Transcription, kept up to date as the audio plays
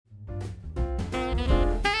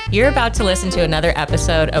You're about to listen to another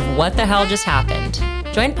episode of What the Hell Just Happened.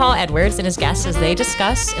 Join Paul Edwards and his guests as they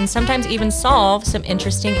discuss and sometimes even solve some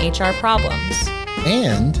interesting HR problems.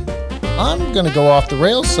 And I'm going to go off the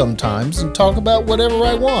rails sometimes and talk about whatever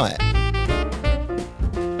I want.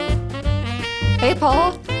 Hey,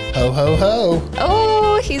 Paul. Ho, ho, ho.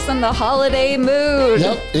 Oh, he's in the holiday mood.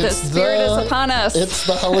 Yep, the spirit is upon us. It's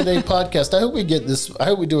the holiday podcast. I hope we get this. I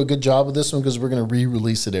hope we do a good job of this one because we're going to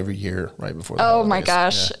re-release it every year right before the holidays. My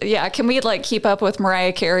gosh. Yeah. Can we keep up with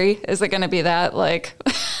Mariah Carey? Is it going to be that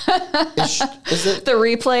is it the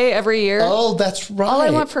replay every year? Oh, that's right. All I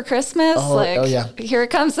Want for Christmas. Oh, yeah. Here it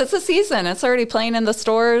comes. It's a season. It's already playing in the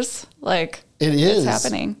stores. It is. It's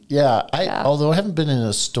happening. Yeah. Although I haven't been in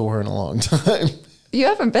a store in a long time. You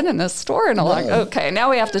haven't been in a store in a long. Okay, now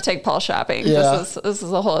we have to take Paul shopping. Yeah. This is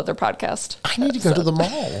a whole other podcast. I need to go to the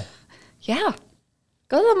mall. Yeah,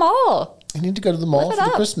 go to the mall. I need to go to the mall for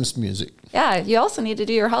the Christmas music. Yeah, you also need to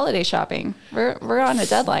do your holiday shopping. We're on a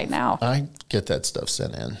deadline now. I get that stuff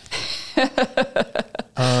sent in.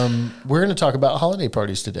 We're going to talk about holiday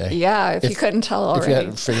parties today. Yeah, if you couldn't tell already. If you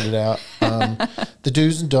hadn't figured it out. The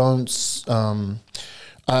do's and don'ts. Want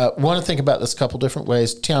to think about this a couple different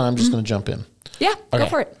ways. Tiana, I'm just going to jump in. Yeah, okay. Go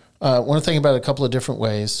for it. Want to think about it a couple of different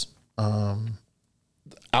ways.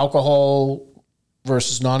 Alcohol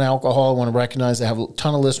versus non-alcohol. I want to recognize they have a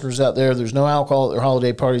ton of listeners out there. There's no alcohol at their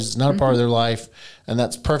holiday parties. It's not a part of their life, and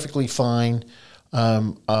that's perfectly fine.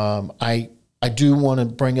 I do want to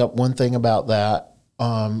bring up one thing about that.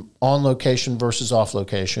 On location versus off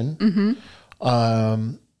location.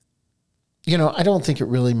 I don't think it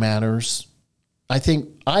really matters.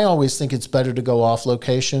 I always think it's better to go off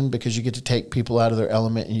location because you get to take people out of their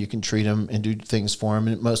element and you can treat them and do things for them.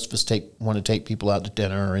 And most of us want to take people out to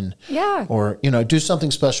dinner and or do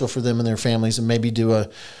something special for them and their families and maybe do a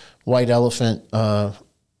white elephant. Is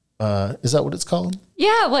that what it's called?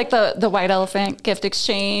 Yeah, like the white elephant gift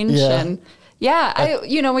exchange and we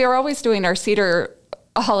are always doing our Cedar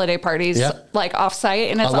holiday parties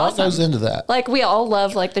offsite, and it's a lot awesome. Goes into that. We all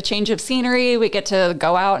love the change of scenery. We get to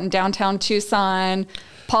go out in downtown Tucson.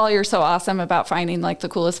 Paul, you're so awesome about finding the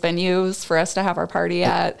coolest venues for us to have our party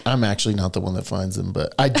at. I'm actually not the one that finds them,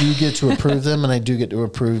 but I do get to approve them, and I do get to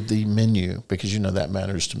approve the menu because that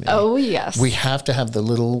matters to me. Oh yes, we have to have the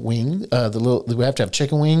little wing, we have to have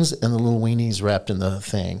chicken wings and the little weenies wrapped in the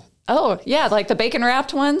thing. Oh, yeah, the bacon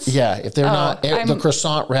wrapped ones? Yeah, if they're not, the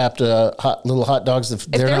croissant wrapped little hot dogs. If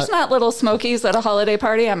there's not little Smokies at a holiday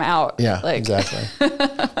party, I'm out. Yeah, exactly.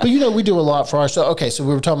 But we do a lot for ourselves. Okay, so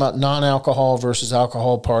we were talking about non-alcohol versus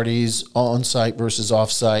alcohol parties, on-site versus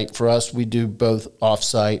off-site. For us, we do both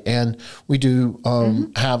off-site, and we do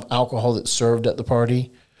have alcohol that's served at the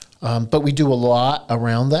party. But we do a lot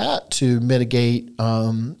around that to mitigate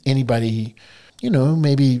anybody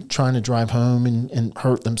maybe trying to drive home and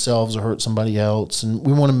hurt themselves or hurt somebody else. And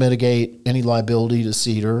we want to mitigate any liability to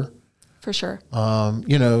Cedar. For sure.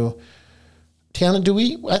 Tiana,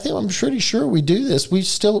 I'm pretty sure we do this.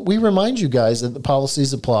 We remind you guys that the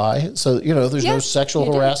policies apply. So, there's no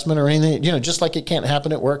sexual harassment or anything. Just like it can't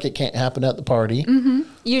happen at work, it can't happen at the party. Mm-hmm.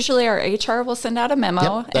 Usually our HR will send out a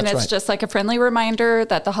memo, and it's just a friendly reminder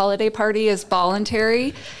that the holiday party is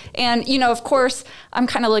voluntary. And, of course, I'm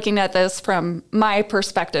kind of looking at this from my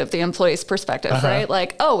perspective, the employee's perspective, right?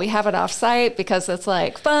 We have it off-site because it's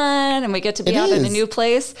fun and we get to be out in a new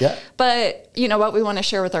place. Yeah. But, what we want to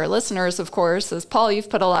share with our listeners, of course, is, Paul, you've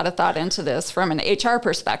put a lot of thought into this from an HR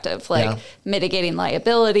perspective, mitigating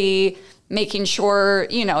liability, making sure,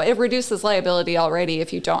 it reduces liability already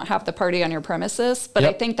if you don't have the party on your premises. But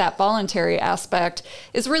I think that voluntary aspect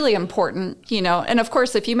is really important, And of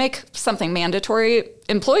course, if you make something mandatory,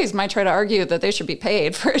 employees might try to argue that they should be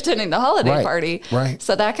paid for attending the holiday party. Right.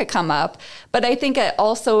 So that could come up. But I think it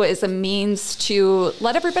also is a means to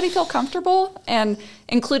let everybody feel comfortable and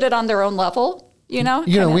include it on their own level. We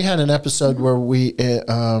had an episode where we did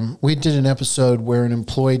an episode where an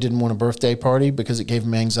employee didn't want a birthday party because it gave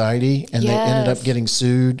them anxiety, and they ended up getting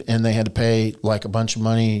sued, and they had to pay a bunch of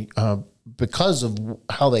money because of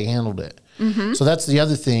how they handled it. Mm-hmm. So that's the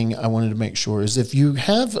other thing I wanted to make sure is if you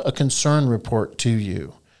have a concern report to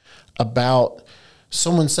you about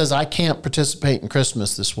someone says, I can't participate in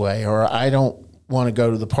Christmas this way, or I don't want to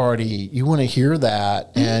go to the party, you want to hear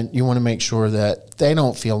that, and you want to make sure that they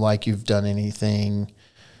don't feel like you've done anything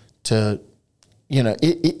to, you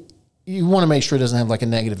want to make sure it doesn't have a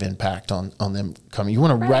negative impact on them coming. You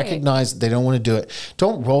want to recognize that they don't want to do it.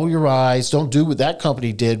 Don't roll your eyes. Don't do what that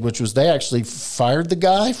company did, which was they actually fired the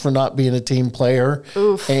guy for not being a team player.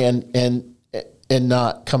 Oof. And and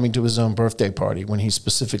not coming to his own birthday party when he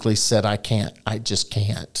specifically said, I can't. I just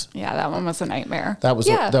can't. Yeah, that one was a nightmare. That was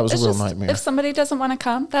a real nightmare. If somebody doesn't want to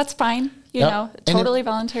come, that's fine. You know, totally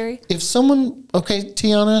voluntary. If someone, okay,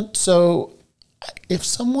 Tiana, so if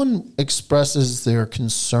someone expresses their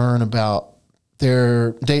concern about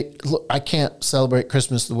look, I can't celebrate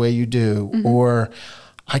Christmas the way you do, or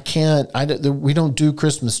we don't do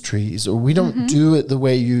Christmas trees, or we don't do it the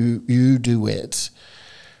way you do it.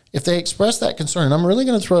 If they express that concern, I'm really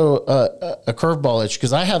going to throw a curveball at you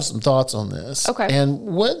because I have some thoughts on this. Okay. And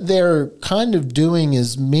what they're kind of doing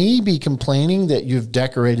is maybe complaining that you've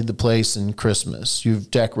decorated the place in Christmas.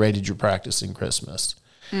 You've decorated your practice in Christmas.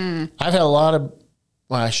 I've had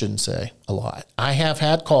I shouldn't say a lot. I have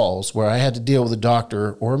had calls where I had to deal with a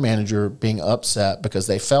doctor or a manager being upset because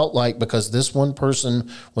they felt like because this one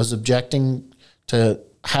person was objecting to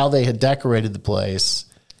how they had decorated the place,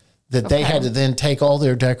 that they had to then take all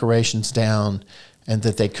their decorations down and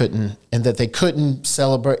that they couldn't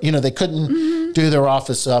celebrate, they couldn't do their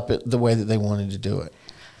office up the way that they wanted to do it.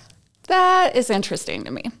 That is interesting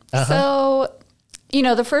to me. So,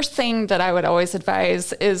 the first thing that I would always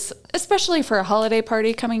advise is, especially for a holiday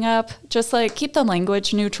party coming up, just like keep the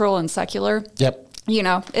language neutral and secular. Yep.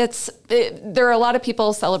 There are a lot of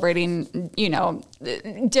people celebrating,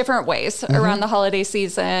 different ways around the holiday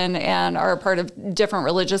season and are a part of different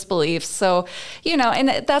religious beliefs. So,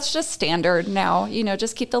 and that's just standard now,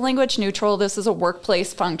 just keep the language neutral. This is a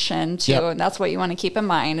workplace function too. Yep. And that's what you want to keep in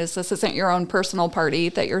mind is this isn't your own personal party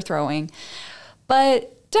that you're throwing.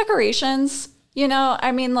 But decorations,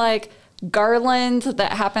 like garland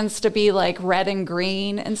that happens to be like red and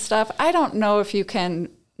green and stuff. I don't know if you can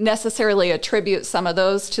necessarily attribute some of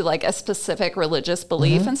those to like a specific religious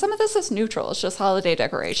belief. And some of this is neutral. It's just holiday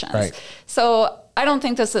decorations. Right. So I don't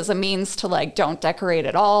think this is a means to like, don't decorate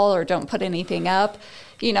at all or don't put anything up.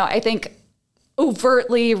 I think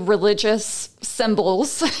overtly religious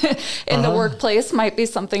symbols in the workplace might be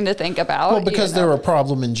something to think about. Well, because they're a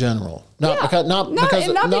problem in general, not because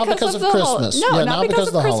of Christmas. Not because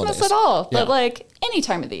of the Christmas holidays. at all, but like any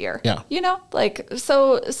time of the year. Yeah.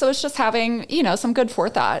 So it's just having, some good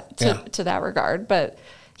forethought to that regard. But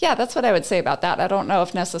yeah, that's what I would say about that. I don't know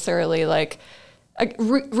if necessarily like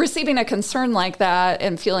receiving a concern like that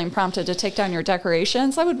and feeling prompted to take down your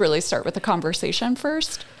decorations, I would really start with the conversation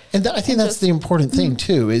first. And I think that's the important thing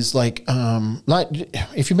too, is like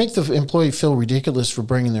if you make the employee feel ridiculous for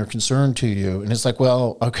bringing their concern to you, and it's like,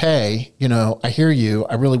 well, okay, I hear you.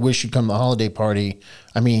 I really wish you'd come to the holiday party.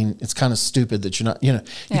 I mean, it's kind of stupid that you're not, you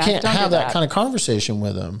can't have that kind of conversation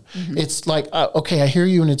with them. It's like, okay, I hear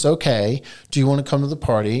you and it's okay. Do you want to come to the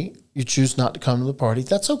party? You choose not to come to the party.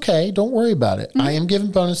 That's okay. Don't worry about it. I am giving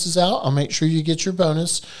bonuses out. I'll make sure you get your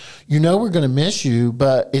bonus. We're going to miss you,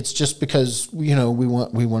 but it's just because we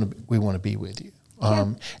want to be with you,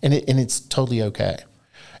 and it's totally okay.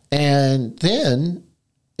 And then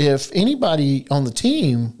if anybody on the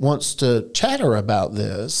team wants to chatter about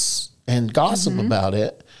this and gossip about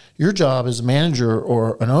it, your job as a manager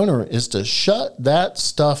or an owner is to shut that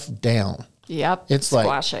stuff down. Yep. It's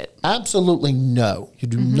squash like, it. Absolutely no. You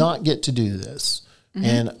do not get to do this.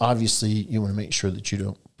 And obviously you want to make sure that you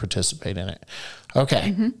don't participate in it.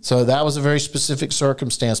 Okay. So that was a very specific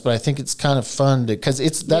circumstance, but I think it's kind of fun because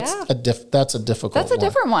that's a difficult one. That's a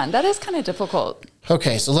different one. That is kind of difficult.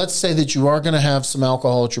 Okay. So let's say that you are going to have some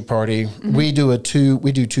alcohol at your party. We do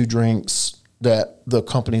two drinks that the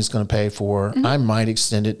company is going to pay for. I might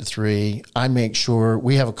extend it to 3. I make sure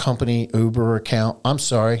we have a company Uber account. I'm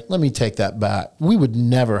sorry, let me take that back. We would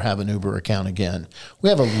never have an Uber account again. We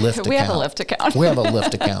have a Lyft account. We have a Lyft account. We have a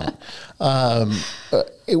Lyft account.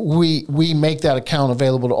 We make that account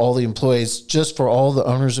available to all the employees, just for all the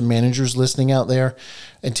owners and managers listening out there.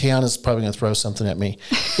 And Tiana's probably going to throw something at me.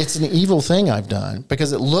 It's an evil thing I've done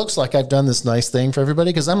because it looks like I've done this nice thing for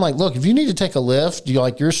everybody. Because I'm like, look, if you need to take a Lyft,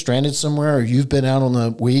 you're stranded somewhere, or you've been out on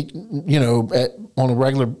the week, on a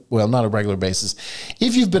regular, well, not a regular basis.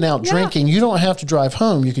 If you've been out drinking, you don't have to drive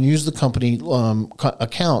home. You can use the company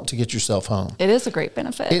account to get yourself home. It is a great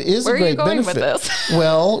benefit. It is Where a great are you going benefit. with this?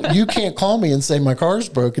 Well, you can't call me and say my car's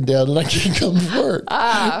broken down and I can't come to work.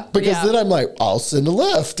 Because then I'm like, I'll send a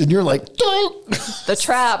Lyft. And you're like, don't. The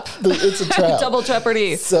trap. It's a trap. Double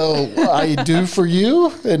jeopardy. So I do for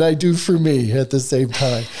you and I do for me at the same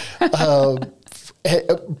time.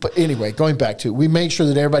 But anyway, going back to, we make sure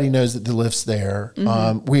that everybody knows that the Lyft's there.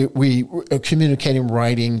 We communicate in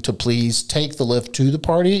writing to please take the Lyft to the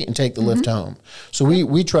party and take the Lyft home. So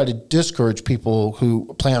we try to discourage people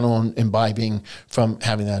who plan on imbibing from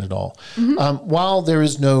having that at all. While there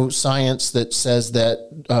is no science that says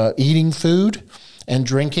that eating food and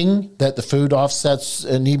drinking, that the food offsets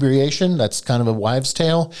inebriation. That's kind of a wives'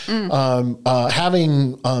 tale.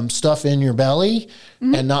 Having stuff in your belly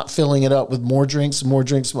and not filling it up with more drinks,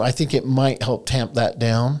 I think it might help tamp that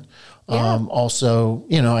down. Also,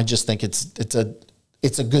 I just think it's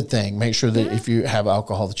a good thing. Make sure that if you have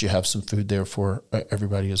alcohol, that you have some food there for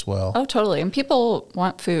everybody as well. Oh, totally. And people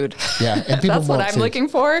want food. Yeah. And people That's what I'm looking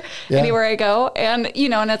for anywhere I go. And,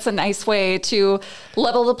 and it's a nice way to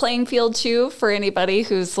level the playing field too for anybody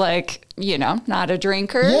who's like, not a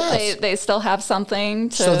drinker. Yes. They still have something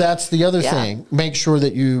to. So that's the other thing. Make sure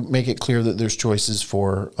that you make it clear that there's choices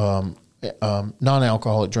for,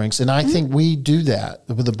 non-alcoholic drinks. And I think we do that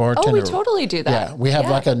with the bartender. Oh, we totally do that. Yeah. We have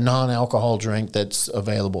like a non-alcohol drink that's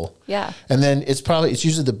available. Yeah. And then it's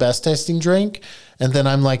usually the best tasting drink. And then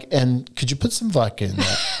I'm like, and could you put some vodka in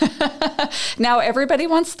that? Now everybody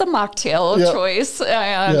wants the mocktail of choice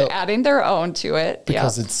and adding their own to it.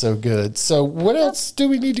 Because it's so good. So what else do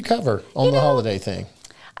we need to cover on the holiday thing?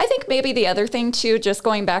 I think maybe the other thing too, just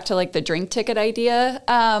going back to like the drink ticket idea,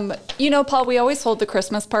 Paul, we always hold the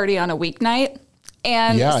Christmas party on a weeknight.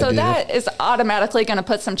 And so that is automatically going to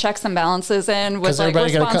put some checks and balances in with like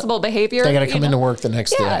responsible behavior. They got to come into work the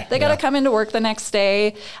next day. Yeah, they got to come into work the next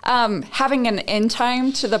day. Having an end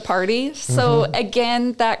time to the party. So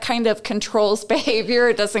again, that kind of controls behavior.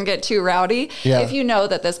 It doesn't get too rowdy. Yeah. If you know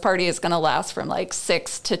that this party is going to last from like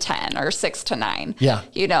 6 to 10 or 6 to 9.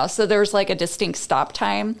 Yeah. So there's like a distinct stop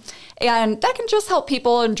time. And that can just help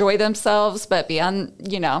people enjoy themselves, but be on,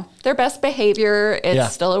 their best behavior.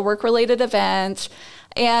 It's still a work-related event.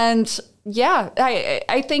 And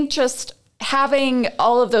I think just having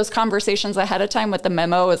all of those conversations ahead of time with the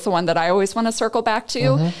memo is the one that I always want to circle back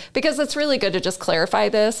to, because it's really good to just clarify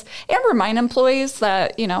this and remind employees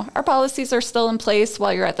that, our policies are still in place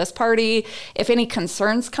while you're at this party. If any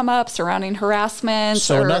concerns come up surrounding harassment.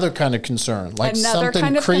 So another kind of concern, like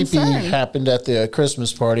something creepy happened at the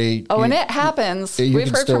Christmas party. Oh, and it happens. We've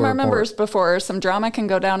heard from our members before, some drama can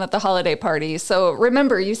go down at the holiday party. So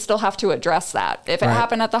remember, you still have to address that. If it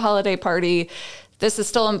happened at the holiday party, this is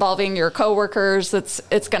still involving your coworkers.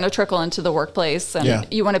 It's going to trickle into the workplace, and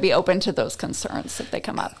you want to be open to those concerns if they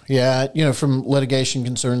come up. Yeah, from litigation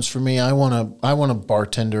concerns for me, I want a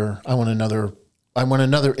bartender. I want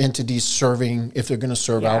another entity serving. If they're going to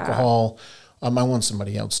serve alcohol, I want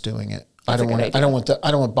somebody else doing it. I don't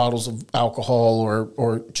want bottles of alcohol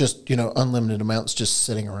or just unlimited amounts just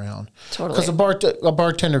sitting around. Totally. Because a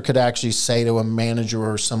bartender could actually say to a manager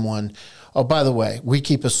or someone, "Oh, by the way, we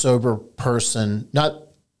keep a sober person.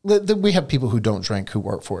 We have people who don't drink who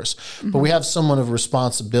work for us, but we have someone of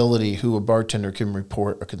responsibility who a bartender can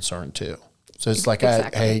report a concern to." So it's like,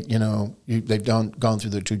 hey, they've gone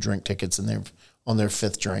through their 2 drink tickets and they're on their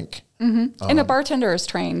 5th drink. And a bartender is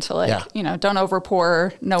trained to don't over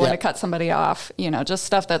pour, know when to cut somebody off, just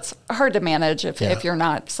stuff that's hard to manage if you're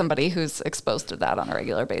not somebody who's exposed to that on a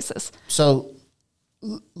regular basis. So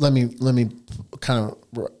let me kind of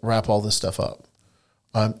wrap all this stuff up.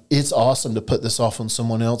 It's awesome to put this off on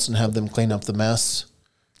someone else and have them clean up the mess,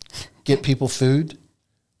 get people food,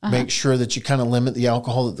 make sure that you kind of limit the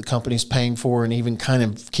alcohol that the company's paying for, and even kind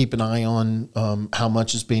of keep an eye on how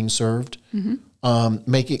much is being served.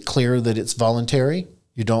 Make it clear that it's voluntary.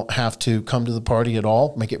 You don't have to come to the party at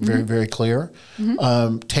all. Make it very, very clear.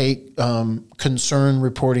 Take concern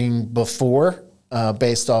reporting before,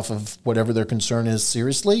 based off of whatever their concern is,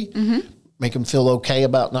 seriously. Make them feel okay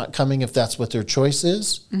about not coming if that's what their choice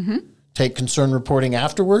is. Take concern reporting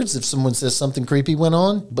afterwards if someone says something creepy went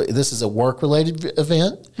on, but this is a work-related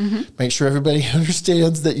event. Make sure everybody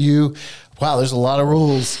understands that there's a lot of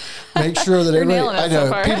rules. Make sure that everybody, I know,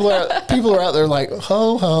 so people are out there like,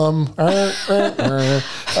 ho hum.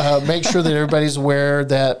 Make sure that everybody's aware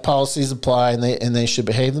that policies apply and they should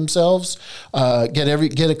behave themselves. Get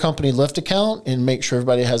a company Lyft account and make sure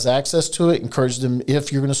everybody has access to it. Encourage them,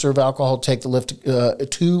 if you're going to serve alcohol, take the Lyft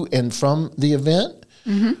to and from the event.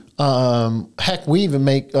 Heck, we even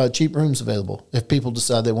make cheap rooms available. If people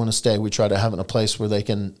decide they want to stay, we try to have it in a place where they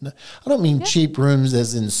can, I don't mean cheap rooms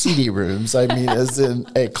as in seedy rooms. I mean as in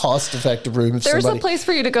a cost-effective room. There's a place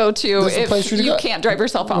for you to go to if you can't drive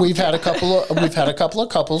yourself home. We've had a couple of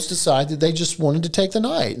couples decide that they just wanted to take the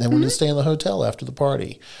night and they wanted to stay in the hotel after the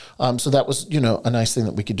party. So that was, a nice thing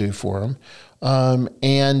that we could do for them. I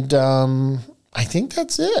think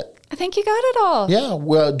that's it. I think you got it all. Yeah.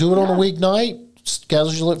 Well, do it on a weeknight.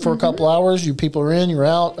 Schedule it for a couple hours. You people are in, you're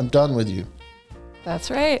out. I'm done with you. That's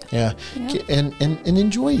right. Yeah. And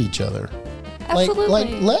enjoy each other.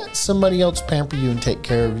 Absolutely. let somebody else pamper you and take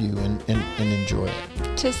care of you and enjoy it.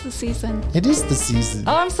 'Tis the season. It is the season.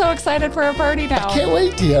 Oh, I'm so excited for our party now. I can't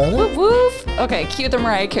wait, Tiana. Woof, woof. Okay, cue the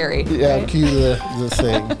Mariah Carey. Yeah, right? cue the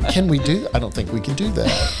thing. Can we do? I don't think we can do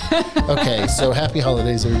that. Okay, so happy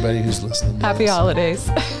holidays, everybody who's listening. To Happy this. holidays.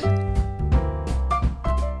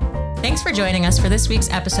 Thanks for joining us for this week's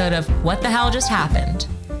episode of What the Hell Just Happened.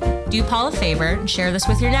 Do Paul a favor and share this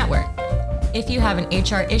with your network. If you have an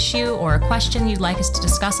HR issue or a question you'd like us to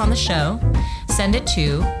discuss on the show, send it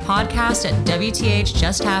to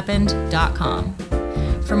podcast@wthjusthappened.com.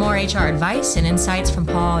 For more HR advice and insights from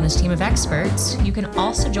Paul and his team of experts, you can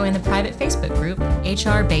also join the private Facebook group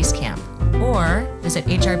HR Basecamp or visit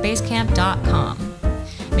hrbasecamp.com.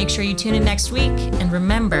 Make sure you tune in next week, and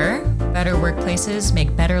remember, better workplaces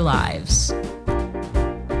make better lives.